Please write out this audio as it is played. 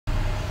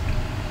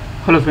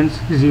Hello friends,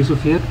 this is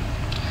Yusuf here.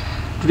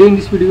 Today in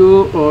this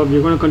video we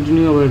are going to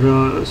continue our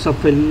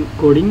subfile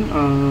coding.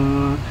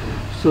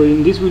 So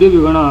in this video we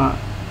are going to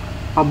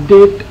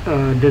update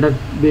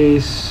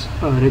database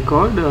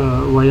record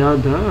via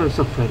the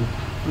subfile.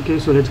 Okay,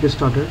 so let's get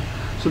started.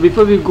 So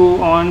before we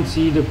go on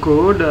see the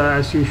code,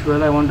 as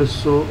usual I want to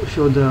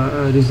show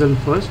the result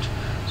first.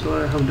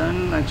 So I have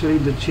done actually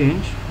the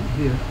change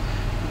here.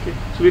 Okay,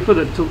 so before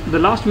that, so the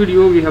last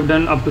video we have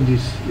done up to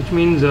this, which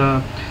means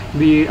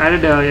we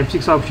added a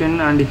F6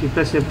 option, and if you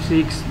press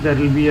F6 there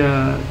will be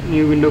a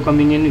new window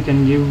coming in. You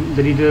can give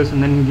the details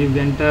and then give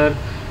enter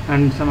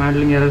and some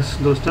handling errors,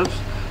 those stuffs.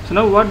 So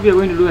now what we are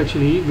going to do,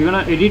 actually we're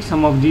going to edit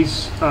some of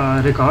these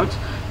records.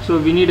 So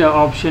we need an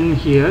option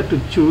here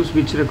to choose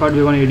which record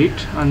we want to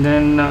edit, and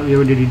then we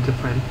would edit the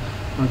file.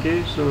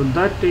 Okay, so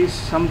that is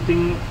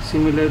something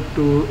similar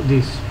to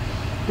this.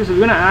 Okay, so we're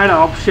going to add an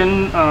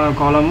option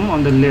column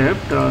on the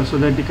left, so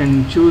that you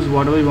can choose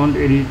whatever you want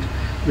to edit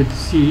with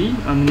C,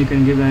 and then you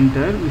can give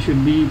enter. We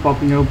should be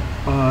popping up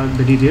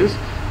the details.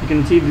 You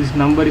can see this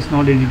number is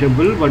not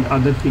editable, but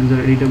other fields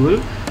are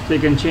editable, so you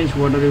can change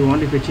whatever you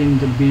want. If you change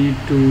the B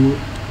to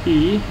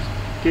E,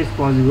 case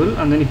possible,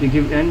 and then if you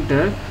give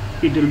enter,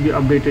 it will be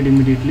updated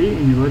immediately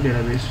in your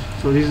database.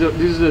 So this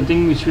is the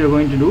thing which we are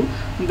going to do.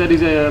 There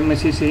is a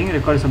message saying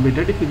record is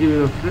updated. If you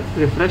give a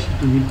refresh,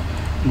 it will be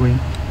going.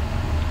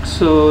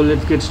 So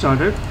let's get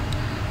started.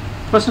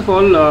 First of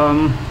all,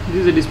 this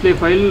is a display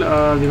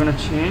file we're going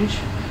to change.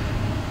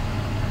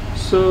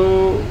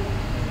 So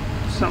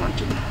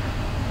 17.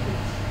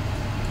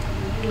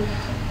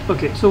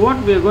 Okay, so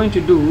what we are going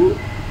to do,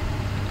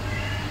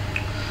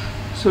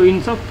 so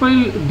in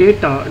subfile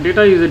data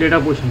is the data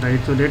portion, right?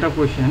 So data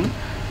portion,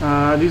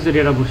 this is the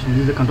data portion,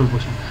 this is the control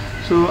portion.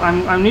 So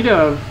I need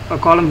a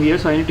column here,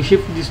 so I need to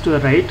shift this to the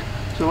right.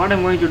 So what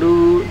I'm going to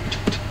do,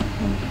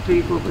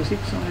 3 4 5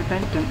 6 7 8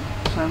 9 10.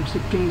 So I'm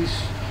shifting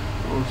this.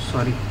 Oh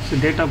sorry, it's the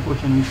data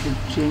portion. We should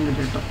change the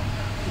data.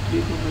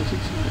 3 4 5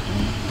 6 7 8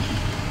 9.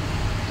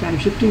 So I'm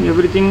shifting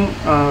everything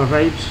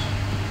right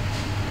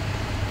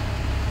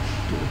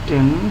to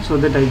 10, so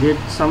that I get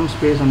some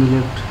space on the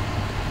left.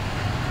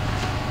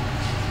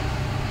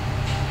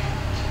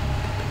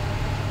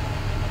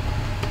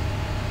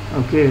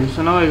 Okay,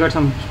 so now I got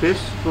some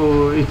space.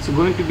 So it's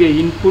going to be an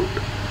input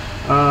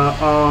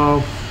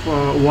of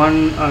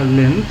one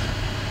length.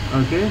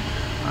 Okay,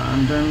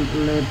 and then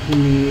let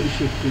me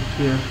shift it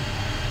here.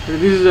 So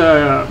this is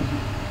a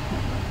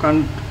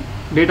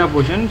data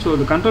portion. So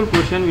the control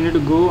portion, we need to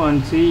go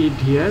and see it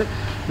here.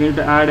 We need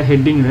to add a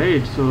heading,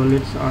 right? So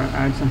let's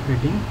add some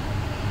heading.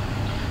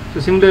 So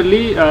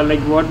similarly, like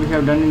what we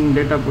have done in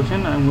data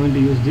portion, I'm going to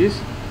use this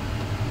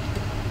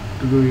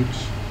to do it.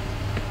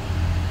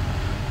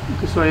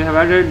 Okay, so I have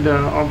added the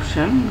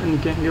option, and you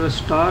can give a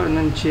star and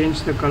then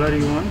change the color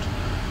you want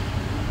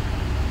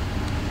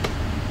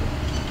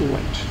to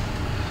white.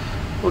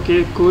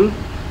 Okay, cool.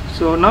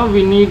 So now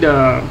we need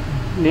a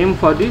name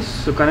for this.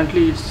 So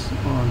currently it's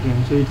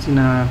again, so it's in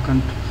a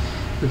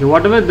okay,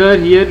 whatever there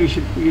here, you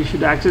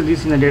should access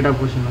this in the data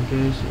portion.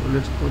 Okay, so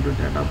let's go to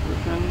data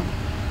portion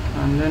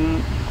and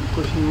then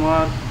question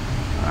mark,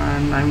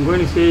 and I'm going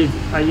to say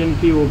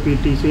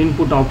INPOPT, so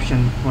input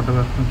option,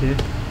 whatever. Okay,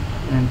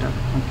 enter.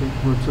 Okay,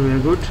 good. So we are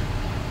good.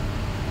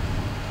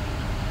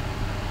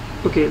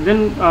 Okay,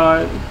 then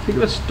if you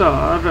give a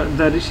star,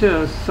 there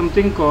is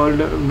something called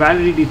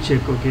validity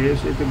check. Okay,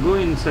 so if you go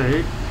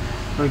inside,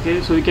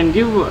 okay, so you can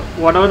give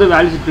whatever the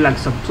values it will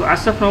accept. So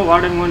as of now,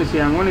 what I'm going to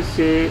say, I'm going to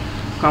say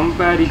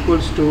compare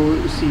equals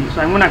to C.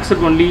 So I'm going to accept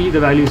only the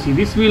value C.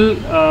 This will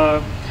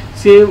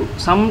save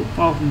some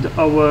of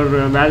our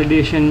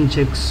validation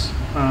checks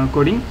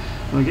coding.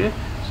 Okay,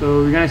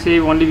 so we're going to say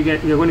only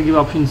we're going to give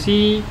option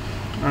C,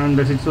 and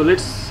that's it. So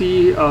let's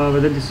see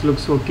whether this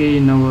looks okay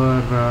in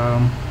our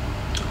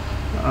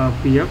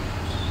PF.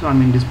 So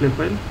I'm in display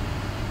file.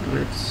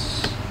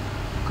 Let's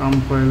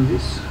compile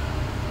this.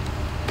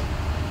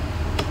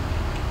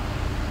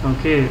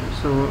 Okay,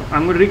 so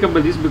I'm going to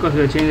recompile this because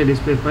we have changed the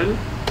display file,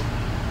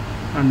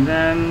 and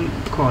then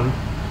call.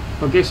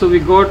 Okay, so we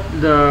got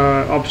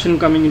the option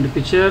coming into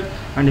picture,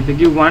 and if you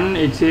give 1,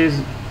 it says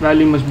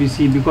value must be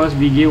C, because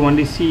we gave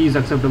only C is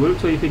acceptable.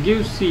 So if you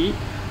give C,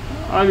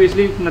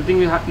 obviously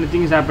nothing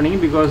is happening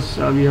because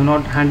we have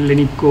not handled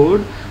any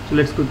code. So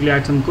let's quickly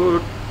add some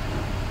code.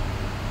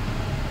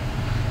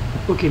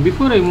 Okay,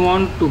 before I move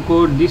on to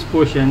code this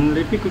portion,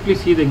 let me quickly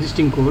see the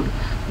existing code.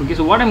 Okay,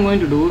 so what I'm going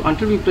to do,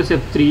 until we press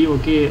F3,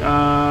 okay,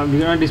 we're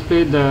going to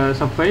display the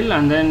subfile,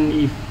 and then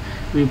if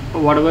we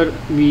whatever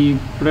we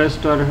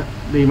pressed or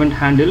the event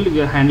handled,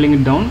 we are handling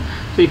it down.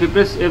 So if you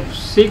press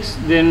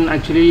F6, then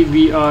actually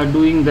we are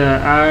doing the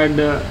add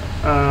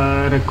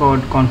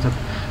record concept.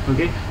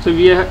 Okay, so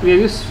we have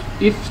used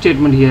if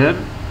statement here,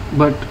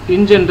 but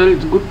in general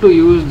it's good to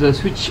use the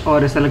switch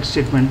or a select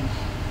statement.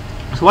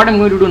 So what I'm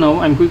going to do now,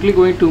 I'm quickly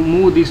going to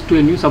move this to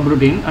a new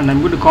subroutine, and I'm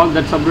going to call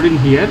that subroutine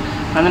here,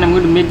 and then I'm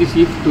going to make this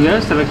if to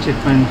a select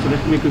statement. So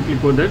let me quickly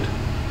code that.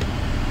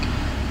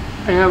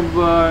 I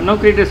have now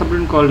created a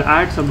subroutine called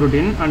add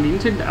subroutine, and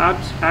inside the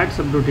add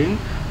subroutine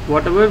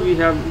whatever we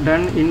have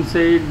done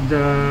inside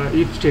the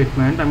if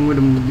statement, I'm going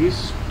to move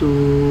this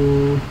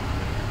to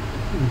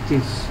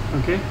this.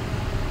 Okay,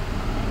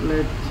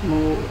 let's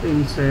move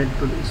inside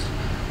to this.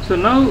 So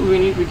now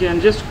we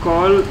can just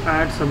call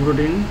add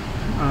subroutine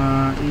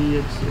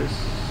exs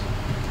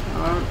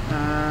or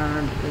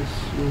add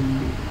sub.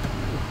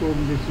 I hope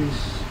this is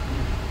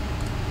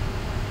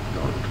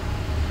dot.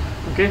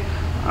 Okay,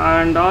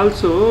 and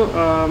also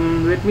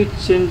let me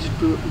change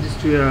to this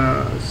to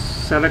a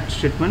select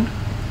statement.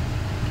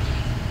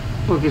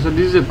 Okay, so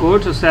this is a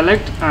code. So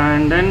select,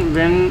 and then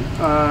when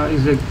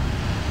is the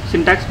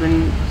syntax,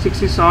 when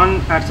 6 is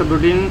on, add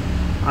subroutine,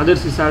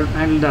 others is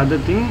handle the other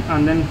thing,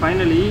 and then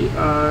finally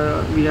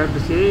we have to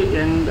say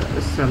end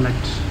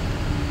select.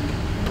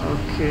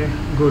 Okay,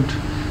 good.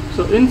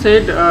 So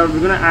inside we're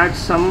gonna add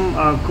some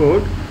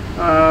code.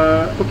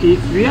 Okay,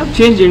 if we have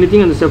changed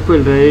anything on the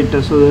subfile,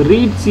 right? So the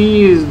read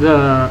C is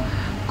the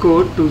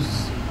code to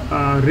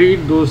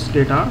read those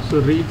data. So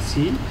read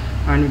C,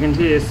 and we can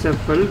say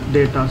SFL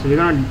data. So we're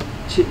gonna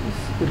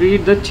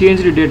read the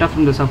changed data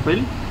from the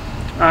subfile.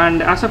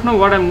 And as of now,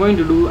 what I'm going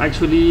to do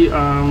actually,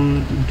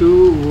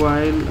 do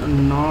while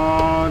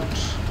not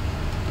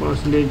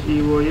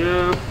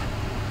 %eof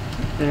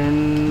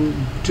and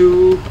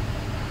do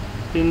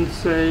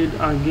inside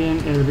again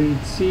a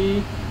read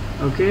C.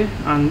 Okay,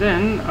 and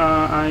then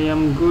I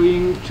am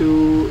going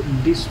to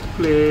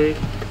display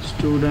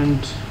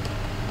student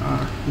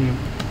name.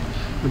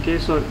 Okay,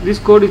 so this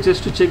code is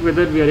just to check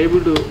whether we are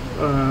able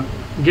to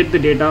get the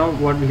data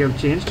what we have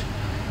changed.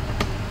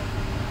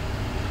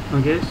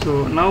 Okay,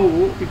 so now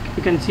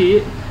you can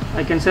see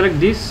I can select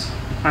this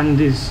and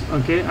this.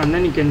 Okay, and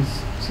then you can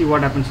see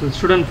what happens. So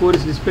student 4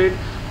 is displayed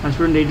and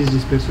student 8 is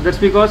displayed. So that's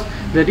because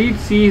the read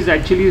C is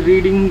actually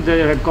reading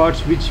the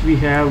records which we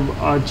have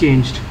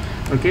changed.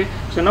 Okay,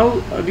 so now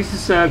this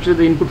is actually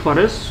the input for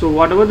us. So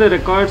whatever the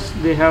records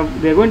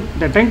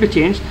they're trying to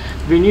change,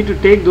 we need to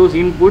take those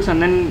inputs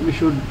and then we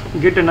should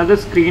get another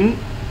screen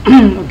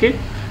okay,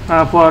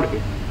 for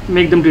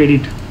make them to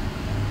edit.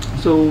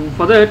 So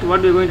for that,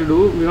 what we're going to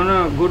do, we're going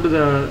to go to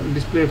the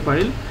display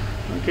file.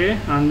 Okay,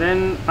 and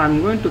then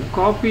I'm going to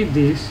copy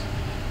this,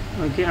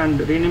 okay, and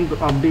rename to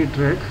update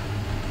rec.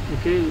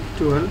 Okay,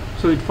 12.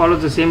 So it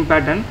follows the same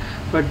pattern,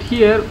 but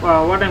here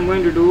what I'm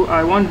going to do,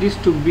 I want this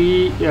to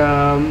be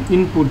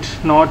input,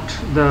 not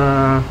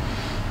the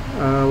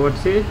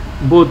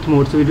both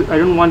modes. So I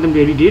don't want them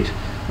to edit it.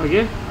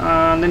 Okay,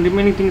 and then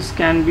remaining things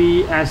can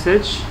be as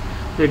such,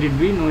 let it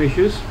be, no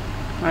issues.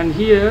 And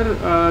here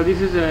this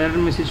is an error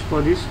message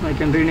for this. I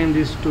can rename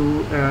this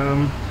to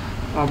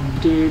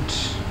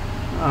update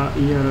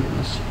error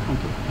message.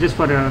 Okay, just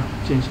for a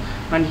change.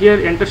 And here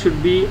enter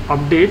should be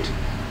update.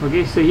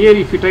 Okay, so here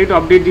if you try to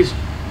update this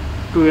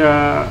to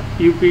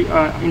UP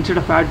instead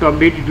of add to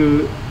update, it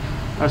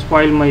will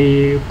spoil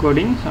my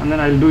coding. And then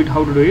I'll do it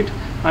how to do it.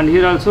 And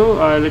here also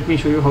let me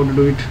show you how to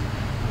do it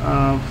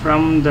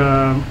from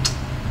the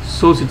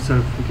source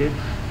itself. Okay,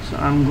 so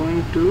I'm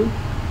going to,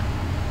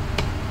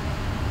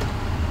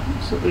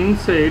 so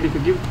inside if you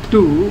give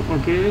 2,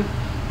 okay,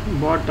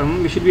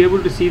 bottom, we should be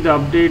able to see the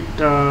update.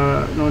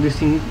 No, this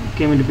thing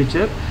came into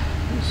picture.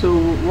 So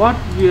what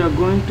we are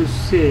going to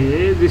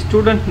say, the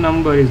student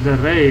number is the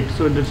right,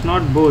 so that's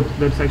not both,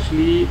 that's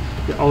actually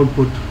the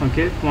output.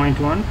 Okay,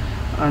 0.1.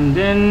 And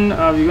then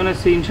we're gonna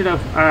say instead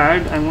of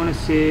add, I'm gonna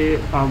say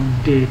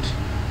update.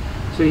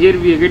 So here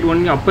we get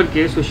only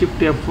uppercase, so shift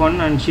F1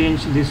 and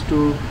change this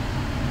to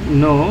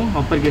no,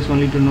 uppercase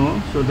only to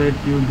no, so that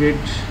you get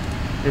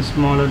a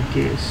smaller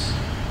case.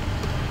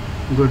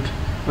 Good.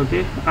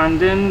 Okay, and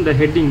then the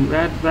heading,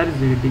 where is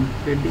the heading?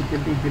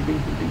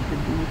 Heading.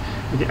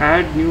 Okay,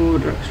 add new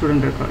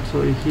student record.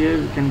 So here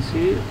you can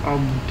see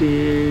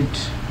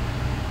update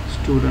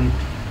student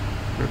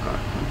record.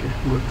 Okay,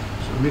 good.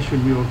 So this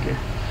should be okay.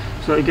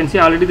 So you can see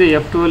already the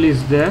F12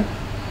 is there.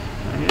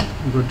 Okay,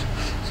 good.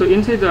 So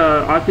inside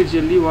the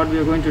RPGLE, what we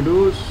are going to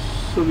do,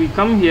 so we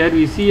come here,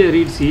 we see a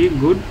read C.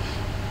 Good.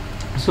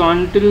 So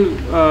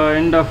until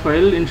end of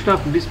file, instead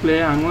of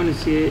display, I'm going to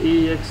say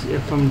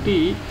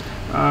exfmt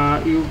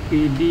updrec.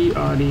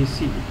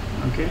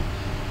 Okay,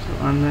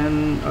 so and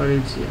then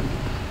rec.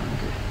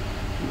 Okay,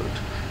 good.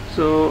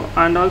 So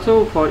and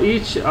also for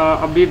each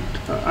update,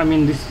 I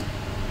mean this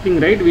thing,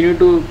 right, we need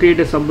to create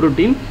a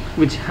subroutine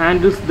which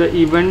handles the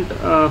event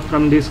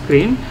from this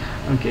screen.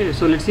 Okay,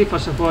 so let's see.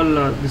 First of all,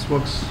 this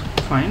works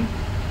fine.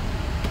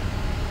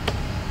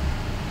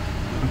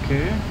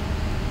 Okay,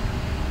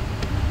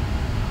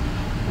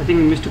 I think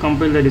we missed to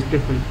compile the display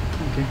file.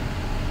 Okay.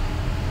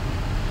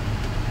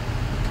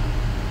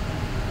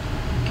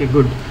 Okay,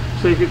 good.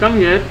 So if you come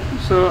here,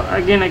 so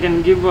again I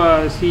can give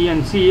C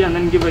and C and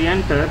then give a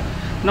enter.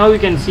 Now we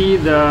can see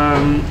the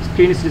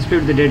screen is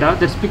displayed with the data.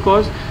 That's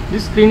because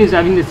this screen is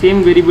having the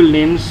same variable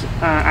names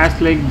as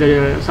like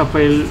the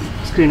subfile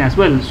screen as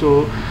well.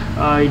 So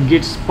it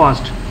gets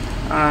paused,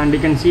 and you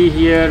can see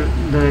here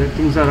the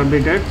things are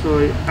updated. So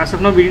as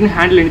of now we didn't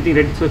handle anything,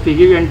 right? So if we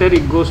give enter,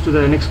 it goes to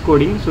the next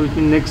coding, so it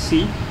means next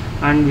C,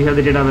 and we have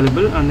the data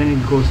available, and then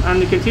it goes,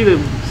 and you can see the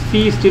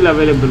C is still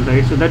available,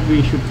 right? So that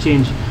we should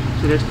change.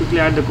 So let's quickly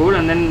add the code,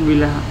 and then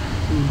we'll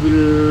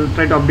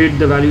try to update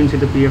the value inside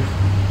the PF.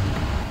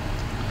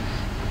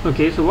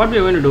 Okay, so what we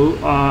are going to do,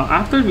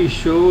 after we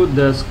show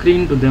the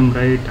screen to them,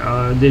 right,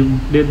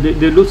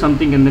 they do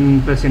something and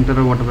then press enter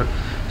or whatever.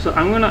 So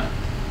I'm gonna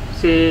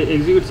say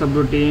execute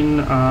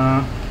subroutine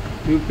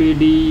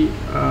UPD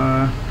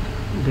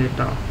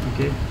data.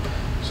 Okay,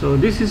 so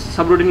this is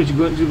subroutine which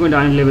is going to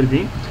handle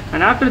everything,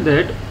 and after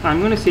that I'm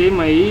going to say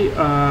my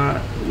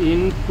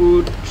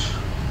input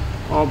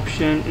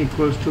option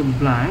equals to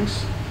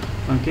blanks.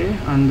 Okay,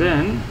 and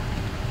then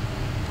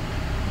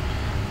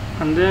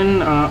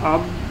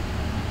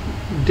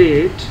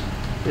update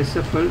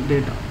SFL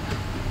data.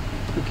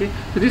 Okay,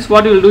 so this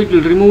what it will do, it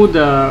will remove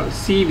the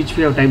C which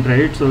we have typed,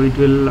 right? So it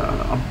will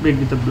update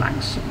with the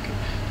blanks. Okay,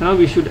 so now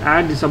we should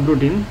add the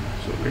subroutine.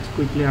 So let's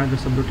quickly add the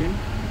subroutine.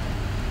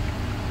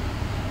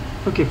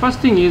 Okay, first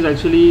thing is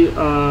actually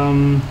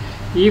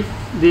if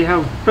they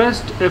have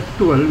pressed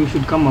F12, we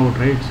should come out,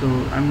 right? So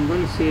I'm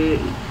going to say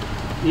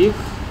if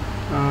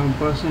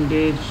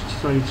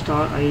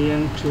star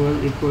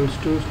in12 equals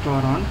to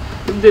star on.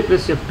 If they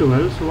press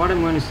F12, so what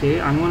I'm going to say,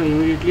 I'm going to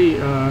immediately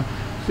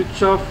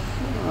switch off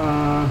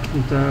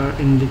the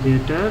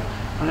indicator,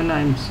 and then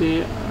I'm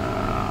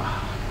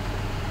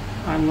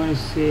going to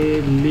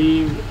say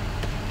leave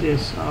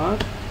SR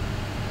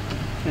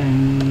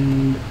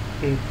and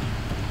F.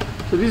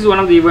 So this is one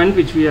of the event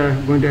which we are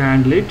going to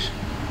handle it.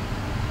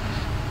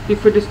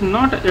 If it is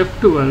not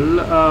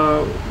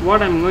F12,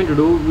 what I'm going to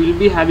do, we'll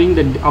be having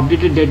the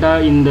updated data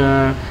in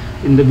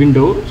the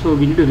window, so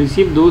we need to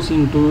receive those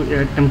into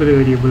a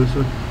temporary variable.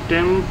 So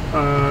temp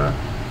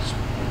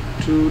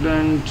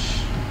student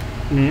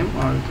name,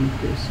 or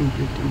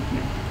simply temp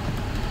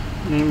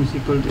name is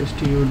equal to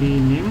stud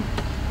name,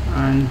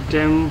 and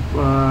temp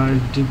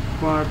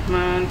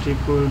department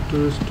equal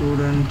to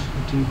student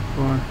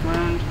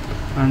department,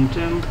 and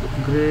temp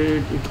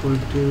grade equal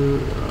to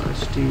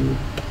stud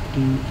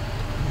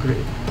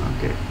grade.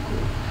 Okay,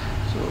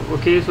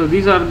 cool. So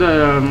these are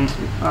the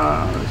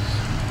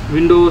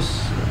Windows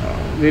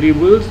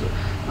variables,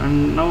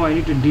 and now I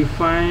need to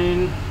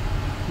define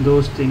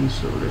those things.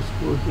 So let's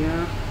go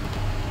here,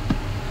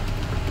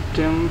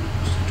 temp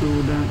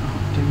student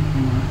temp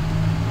name.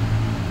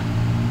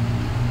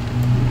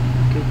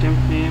 Okay, temp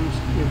names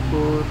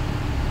before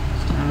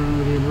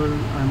standard variable,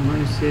 I'm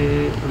going to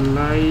say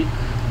like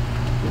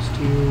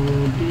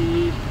stud.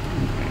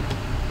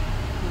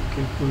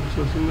 Okay, cool.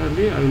 So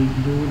similarly I will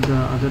do the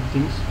other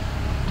things,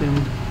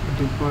 temp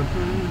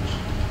department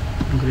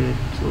grade,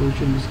 so it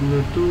should be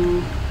similar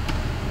to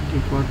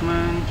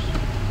department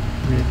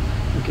grade.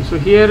 Okay, so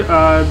here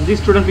this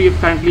student PF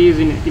currently is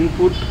in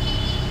input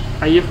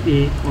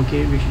IFA.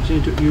 Okay, we should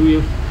change to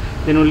UF,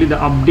 then only the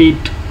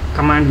update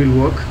command will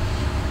work.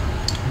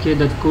 Okay,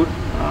 that's good.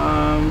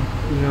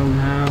 We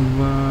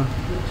have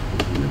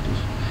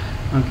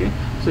okay,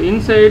 so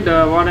inside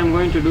what I'm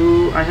going to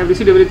do, I have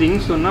received everything.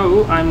 So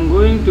now I'm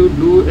going to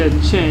do a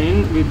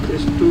chain with a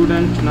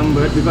student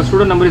number, because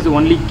student number is the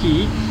only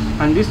key,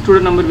 and this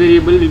student number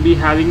variable will be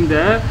having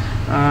the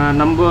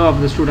number of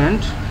the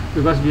student,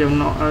 because we have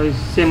no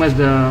same as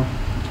the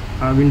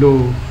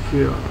window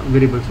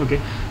variables. Okay,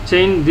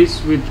 chain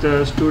this with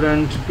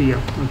student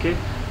PF. Okay,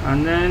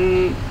 and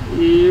then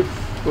if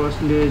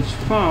percentage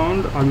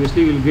found,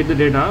 obviously we'll get the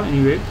data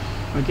anyway.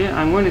 Okay,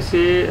 I'm going to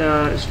say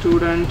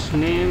student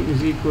name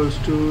is equals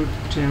to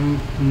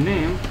temp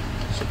name,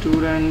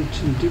 student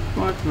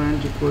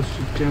department equals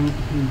to temp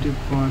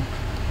department,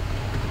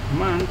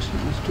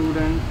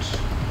 student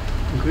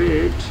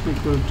grade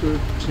equal to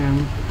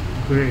temp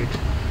grade,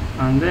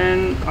 and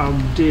then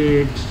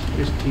update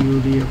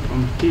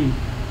studfmt.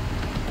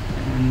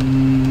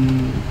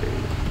 And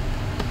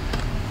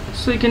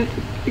so you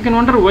can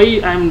wonder why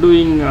I am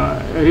doing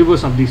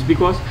reverse of this,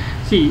 because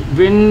see,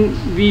 when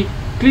we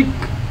click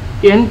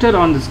enter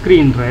on the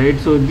screen, right,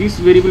 so this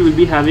variable will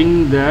be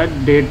having the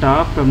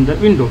data from the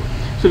window,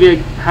 so we are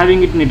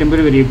having it in a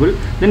temporary variable.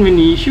 Then when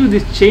we issue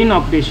this chain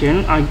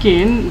operation,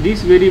 again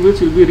these variables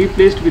will be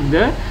replaced with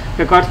the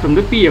records from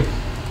the PF.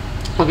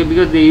 Okay,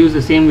 because they use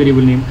the same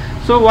variable name.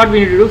 So what we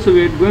need to do, so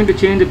we are going to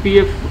change the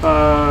PF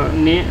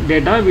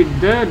data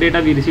with the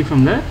data we received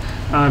from the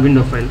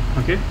window file.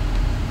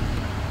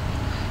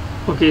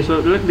 Okay,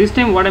 so this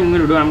time what I'm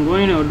going to do, I'm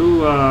going to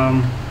do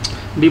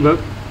debug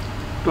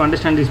to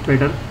understand this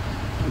better.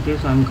 Okay,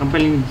 so I'm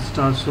compiling with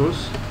star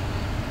source.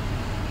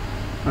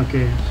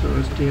 Okay, so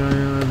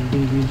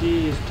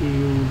strdbg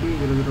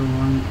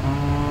stud001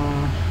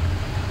 r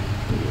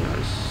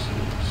yes,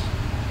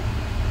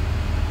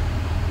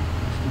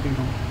 something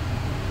wrong.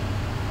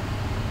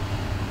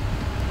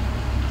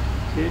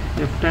 Okay,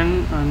 F10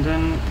 and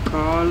then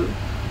call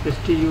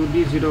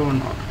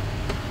stud01 r.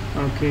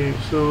 Okay,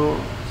 so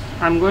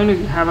I'm going to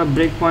have a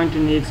breakpoint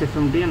in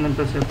exfmt and then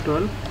press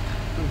F12.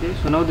 Okay,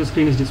 so now the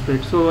screen is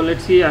displayed. So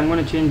let's see, I'm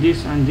going to change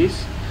this and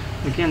this.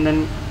 Okay, and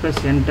then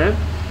press enter.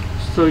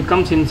 So it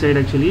comes inside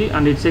actually,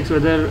 and it checks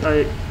whether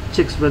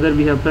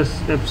we have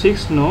pressed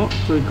F6. No,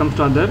 so it comes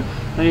to other,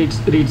 and it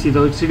reads it.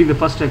 It's reading the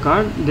first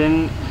record.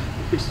 Then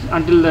it's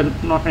until the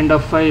not end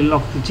of file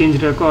of the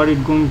change record,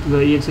 it going to the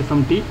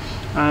exfmt,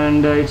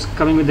 and it's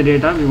coming with the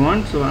data we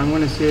want. So I'm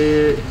going to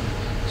say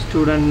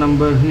student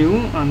number new,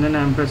 and then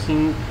I'm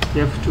pressing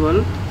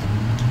F12,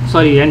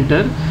 sorry,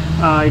 enter.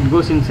 It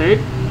goes inside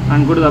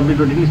and go to the update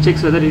routine. It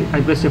checks whether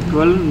I press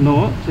F12,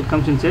 no, so it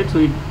comes inside. So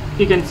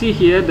you can see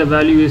here the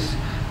value is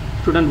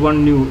student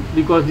 1 new,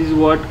 because this is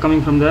what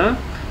coming from the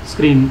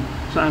screen.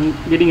 So I'm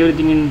getting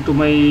everything into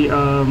my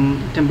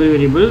temporary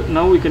variable.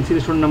 Now we can see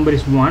the student number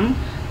is 1.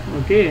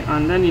 Okay,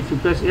 and then if you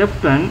press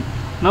F10,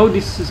 now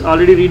this is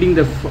already reading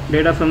the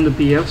data from the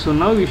PF. So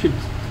now you should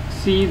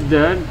see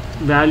the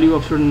value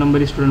of student number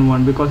is student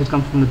 1, because it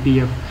comes from the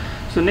PF.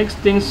 So next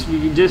things,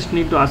 we just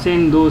need to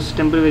assign those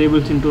temporary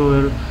variables into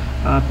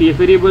our PF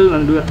variable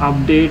and do an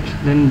update,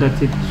 then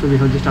that's it. So we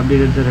have just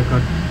updated the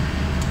record.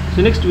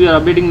 So next we are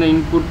updating the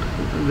input,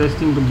 this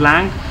thing to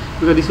blank,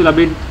 because this will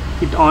update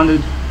it on the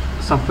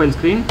subfile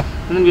screen.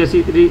 And then we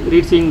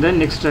are seeing the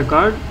next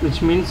record,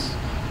 which means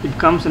it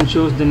comes and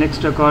shows the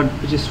next record,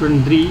 which is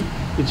student 3,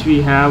 which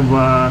we have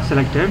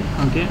selected.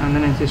 Okay, and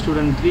then I say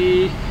student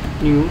 3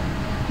 new.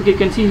 Okay, you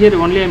can see here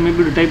only I'm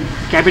able to type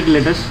capital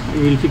letters.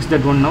 We will fix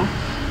that one now.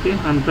 Okay,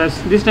 and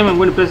press, this time I'm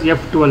going to press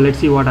F12. Let's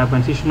see what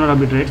happens. It should not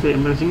update, right? So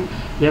I'm pressing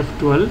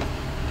F12.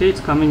 Okay, it's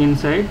coming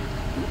inside,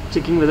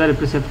 checking whether I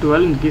press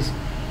F12. In case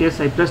yes,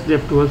 I pressed the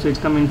F12, so it's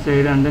come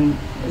inside, and then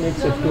makes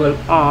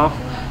F12 off,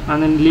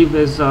 and then leave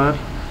SR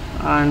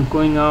and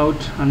going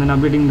out, and then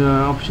updating the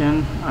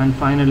option, and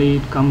finally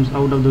it comes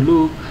out of the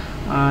loop,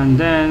 and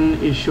then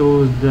it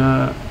shows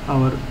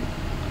our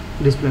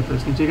display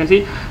pressing. So you can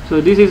see,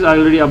 so this is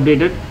already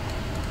updated.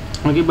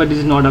 Okay, but this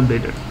is not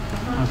updated.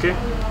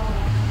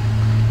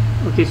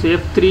 Okay, so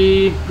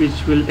F3,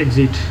 which will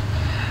exit.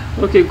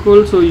 Okay,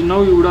 cool. So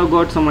now you would have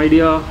got some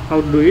idea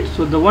how to do it.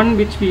 So the one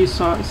which we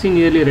seen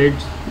earlier,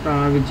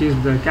 right, which is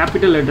the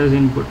capital letters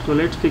input. So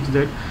let's fix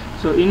that.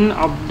 So in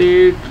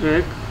update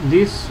rec,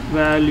 this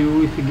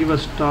value, if you give a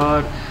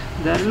star,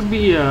 there will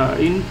be a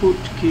input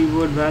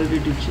keyword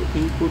validity check,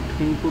 input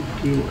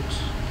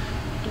keywords,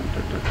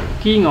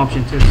 keying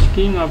options. Yes,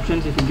 keying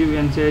options, if you give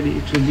inside,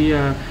 it will be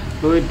a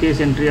lowercase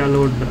entry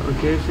allowed.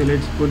 Okay, so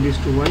let's put this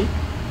to Y.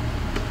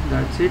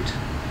 That's it.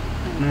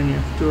 And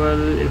then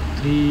F12,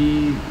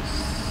 F3,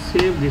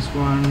 save this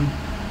one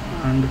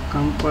and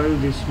compile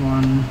this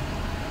one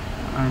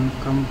and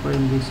compile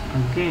this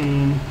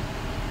again,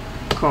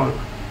 call.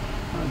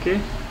 Okay,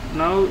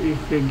 now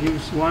if it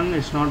gives 1,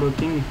 it's not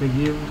working. If I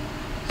give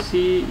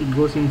C, it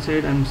goes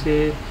inside and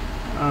say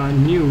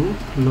new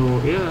low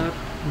here.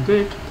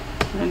 Great,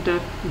 enter,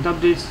 it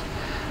updates.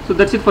 So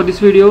that's it for this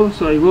video.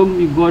 So I hope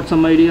you got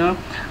some idea.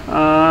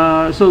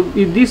 So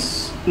with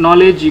this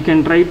knowledge, you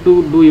can try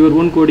to do your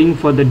own coding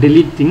for the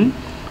delete thing.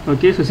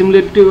 Okay, so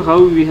similar to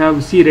how we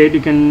have C, right,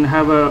 you can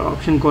have a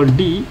option called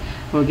D.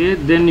 Okay,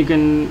 then you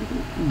can,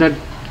 that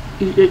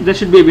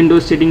should be a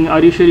Windows setting.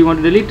 Are you sure you want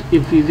to delete?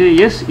 If you say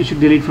yes, you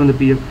should delete from the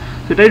PF.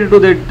 So try to do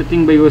that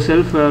thing by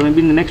yourself. Maybe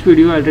in the next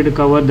video I'll try to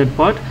cover that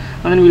part,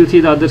 and then we'll see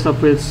the other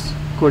subfiles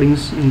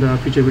codings in the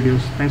future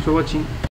videos. Thanks for watching.